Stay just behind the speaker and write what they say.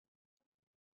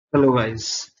Hello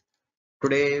guys.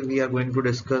 Today we are going to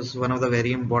discuss one of the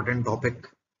very important topic,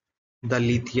 the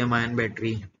lithium ion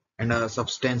battery and a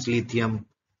substance lithium,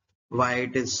 why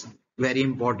it is very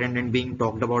important and being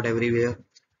talked about everywhere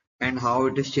and how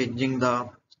it is changing the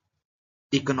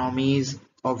economies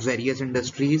of various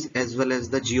industries as well as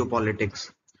the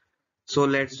geopolitics. So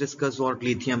let's discuss what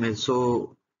lithium is.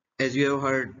 So as you have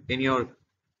heard in your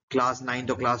class 9th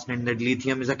or class 10 that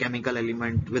lithium is a chemical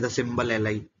element with a symbol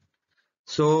Li.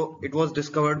 So it was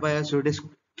discovered by a Swedish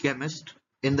chemist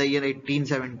in the year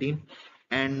 1817,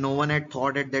 and no one had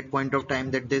thought at that point of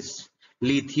time that this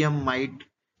lithium might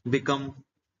become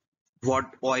what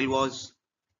oil was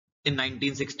in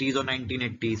 1960s or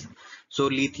 1980s. So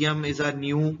lithium is a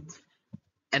new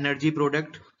energy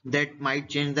product that might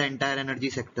change the entire energy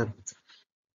sector.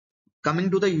 Coming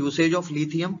to the usage of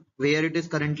lithium, where it is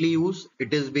currently used,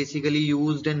 it is basically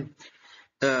used in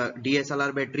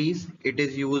DSLR batteries. It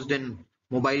is used in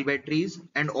mobile batteries,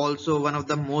 and also one of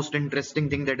the most interesting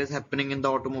thing that is happening in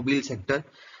the automobile sector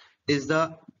is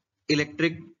the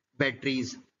electric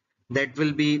batteries that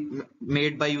will be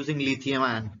made by using lithium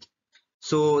ion.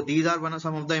 So these are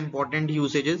some of the important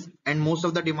usages, and most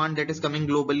of the demand that is coming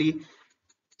globally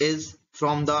is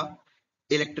from the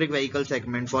electric vehicle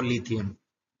segment for lithium.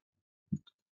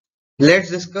 Let's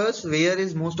discuss where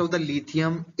is most of the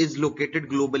lithium is located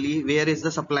globally. Where is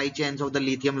the supply chains of the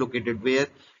lithium located? Where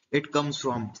it comes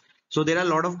from? So there are a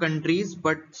lot of countries,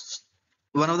 but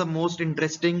one of the most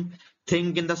interesting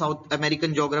thing in the South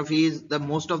American geography is the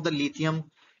most of the lithium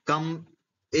come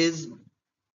is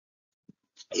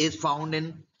is found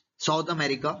in South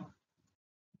America,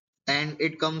 and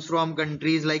it comes from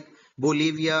countries like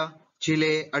Bolivia,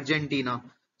 Chile, Argentina.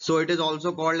 So it is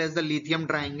also called as the lithium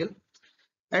triangle.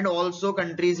 And also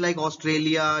countries like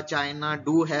Australia, China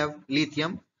do have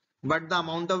lithium, but the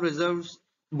amount of reserves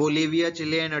Bolivia,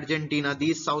 Chile and Argentina,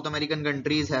 these South American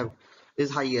countries have is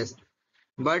highest.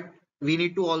 But we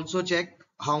need to also check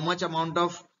how much amount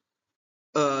of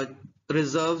uh,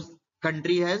 reserves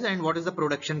country has and what is the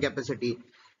production capacity.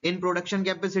 In production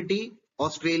capacity,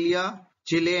 Australia,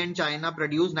 Chile and China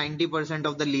produce 90%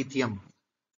 of the lithium.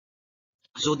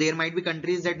 So there might be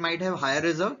countries that might have higher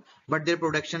reserve, but their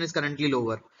production is currently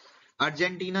lower.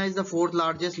 Argentina is the fourth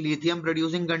largest lithium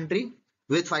producing country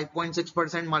with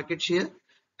 5.6% market share,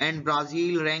 and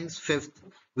Brazil ranks fifth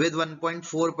with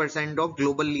 1.4% of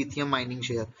global lithium mining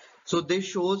share. So this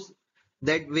shows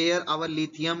that where our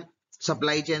lithium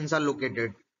supply chains are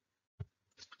located.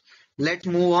 Let's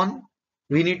move on.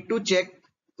 We need to check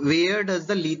where does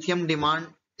the lithium demand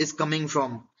is coming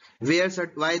from. Why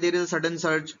there is a sudden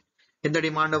surge in the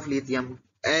demand of lithium,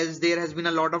 as there has been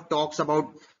a lot of talks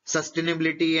about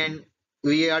sustainability, and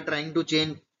we are trying to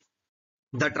change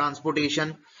the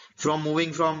transportation from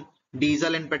moving from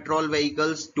diesel and petrol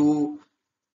vehicles to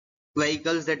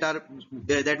vehicles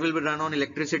that will be run on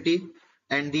electricity,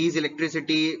 and these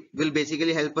electricity will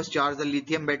basically help us charge the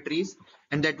lithium batteries,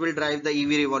 and that will drive the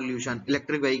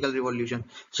electric vehicle revolution.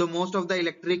 So most of the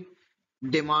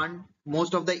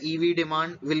EV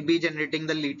demand will be generating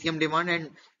the lithium demand, and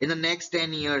in the next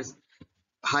 10 years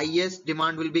highest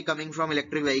demand will be coming from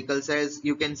electric vehicles. As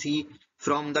you can see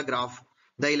from the graph,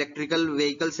 the electrical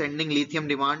vehicle sending lithium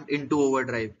demand into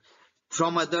overdrive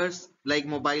from others like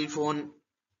mobile phone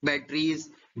batteries,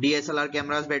 DSLR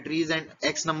cameras batteries and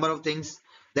X number of things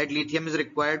that lithium is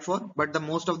required for, but the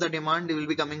most of the demand will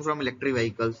be coming from electric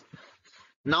vehicles.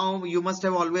 Now you must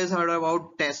have always heard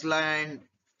about Tesla, and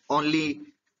only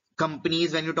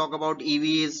companies when you talk about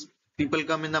EVs, people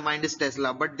come in the mind is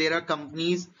Tesla, but there are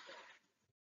companies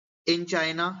in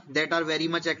China that are very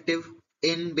much active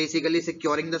in basically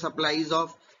securing the supplies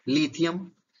of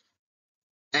lithium,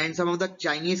 and some of the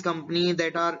Chinese company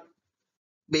that are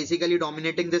basically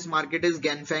dominating this market is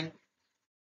Ganfeng,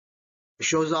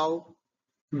 Shozhou,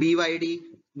 BYD.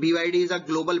 BYD is a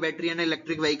global battery and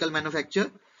electric vehicle manufacturer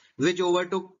which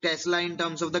overtook Tesla in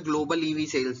terms of the global EV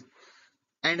sales,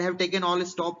 and have taken all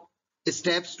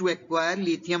steps to acquire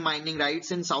lithium mining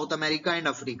rights in South America and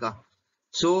Africa.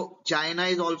 So China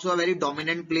is also a very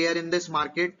dominant player in this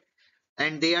market,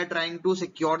 and they are trying to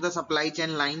secure the supply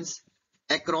chain lines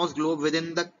across globe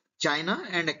within the China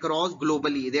and across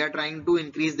globally. They are trying to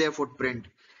increase their footprint,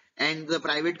 and the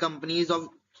private companies of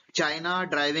China are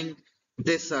driving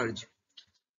this surge.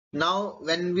 Now,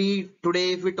 when we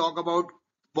today, if we talk about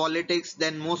politics,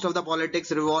 then most of the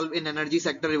politics revolve in energy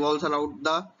sector revolves around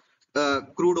the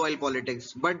crude oil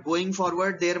politics. But going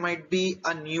forward, there might be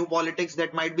a new politics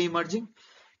that might be emerging.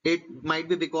 It might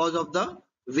be because of the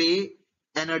way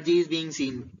energy is being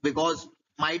seen, because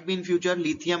might be in future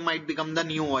lithium might become the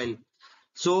new oil.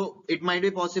 So it might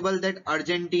be possible that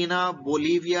Argentina,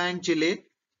 Bolivia and Chile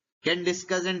can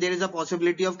discuss, and there is a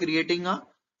possibility of creating a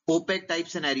OPEC type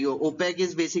scenario. OPEC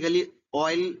is basically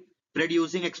oil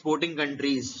producing exporting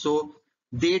countries. So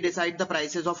they decide the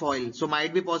prices of oil. So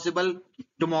might be possible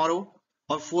tomorrow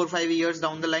or 4 or 5 years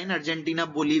down the line, Argentina,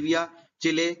 Bolivia,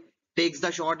 Chile takes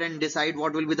the shot and decide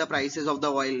what will be the prices of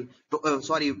the oil,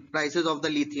 prices of the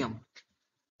lithium.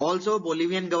 Also,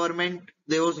 Bolivian government,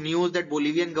 there was news that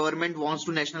Bolivian government wants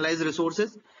to nationalize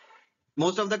resources.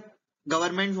 Most of the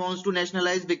government wants to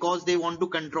nationalize because they want to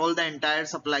control the entire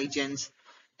supply chains,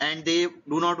 and they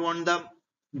do not want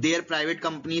their private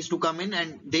companies to come in,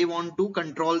 and they want to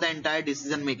control the entire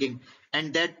decision making,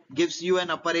 and that gives you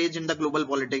an upper edge in the global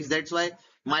politics. That's why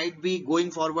might be going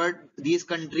forward these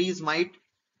countries might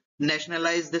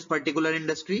nationalize this particular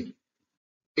industry.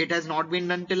 It has not been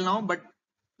done till now, but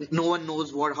no one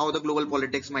knows what how the global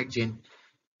politics might change.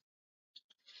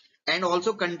 And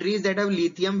also countries that have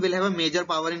lithium will have a major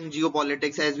power in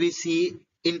geopolitics, as we see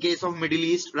in case of Middle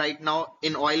East right now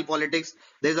in oil politics.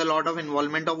 There's a lot of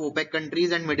involvement of OPEC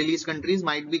countries, and Middle East countries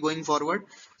might be going forward.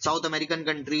 South American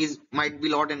countries might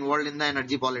be a lot involved in the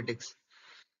energy politics.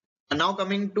 And now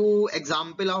coming to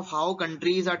example of how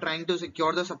countries are trying to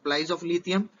secure the supplies of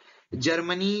lithium.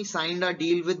 Germany signed a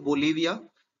deal with Bolivia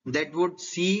that would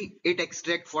see it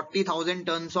extract 40,000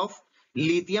 tons of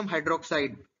lithium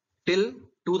hydroxide till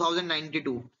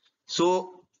 2092.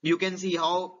 So you can see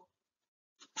how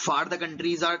far the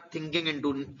countries are thinking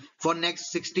into. For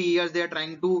next 60 years they are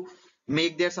trying to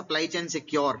make their supply chain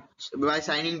secure by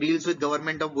signing deals with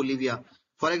government of Bolivia.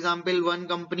 For example, one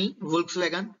company,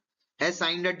 Volkswagen, has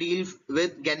signed a deal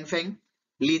with Ganfeng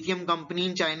lithium company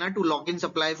in China to lock in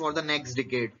supply for the next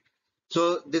decade.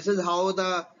 So this is how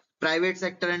the private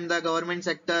sector and the government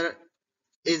sector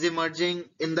is emerging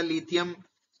in the lithium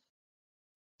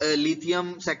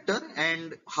sector,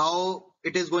 and how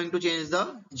it is going to change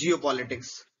the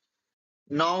geopolitics.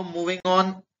 Now moving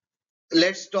on,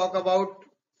 let's talk about,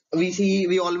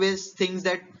 we always think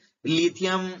that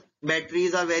lithium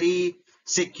batteries are very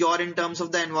secure in terms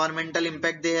of the environmental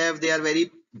impact they have. They are very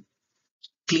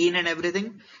clean and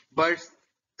everything, but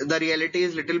the reality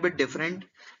is little bit different.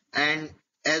 And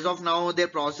as of now, their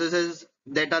processes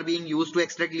that are being used to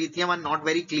extract lithium are not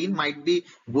very clean. Might be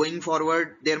going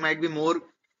forward there might be more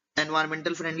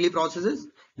environmental friendly processes,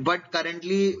 but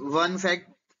currently one fact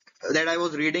that I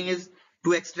was reading is,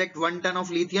 to extract 1 ton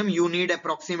of lithium you need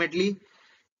approximately,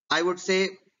 I would say,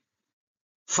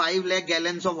 5 lakh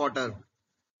gallons of water.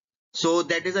 So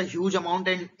that is a huge amount,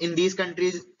 and in these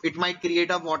countries it might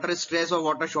create a water stress or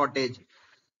water shortage.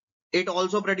 It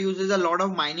also produces a lot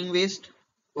of mining waste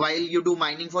while you do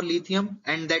mining for lithium,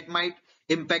 and that might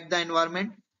impact the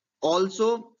environment.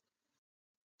 Also,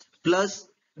 plus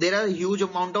there are a huge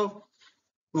amount of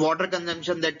water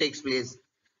consumption that takes place.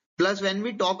 Plus, when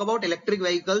we talk about electric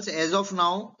vehicles, as of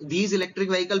now, these electric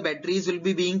vehicle batteries will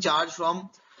be being charged from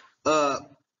uh,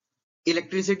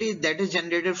 electricity that is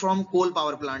generated from coal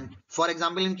power plant. For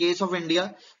example, in case of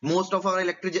India, most of our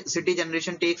electricity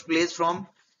generation takes place from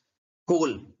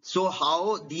coal. So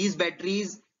how these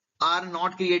batteries are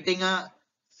not creating a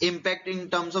impact in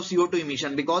terms of CO2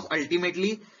 emission, because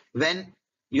ultimately when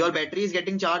your battery is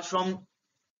getting charged from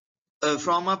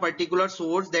a particular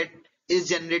source that is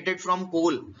generated from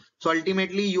coal, so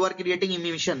ultimately you are creating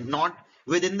emission not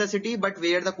within the city but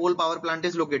where the coal power plant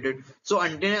is located. So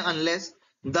until and unless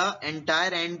the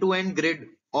entire end-to-end grid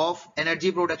of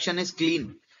energy production is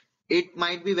clean, it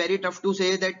might be very tough to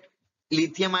say that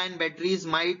lithium ion batteries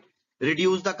might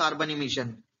reduce the carbon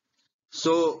emission.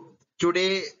 So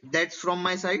today that's from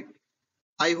my side.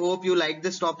 I hope you like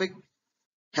this topic.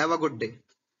 Have a good day.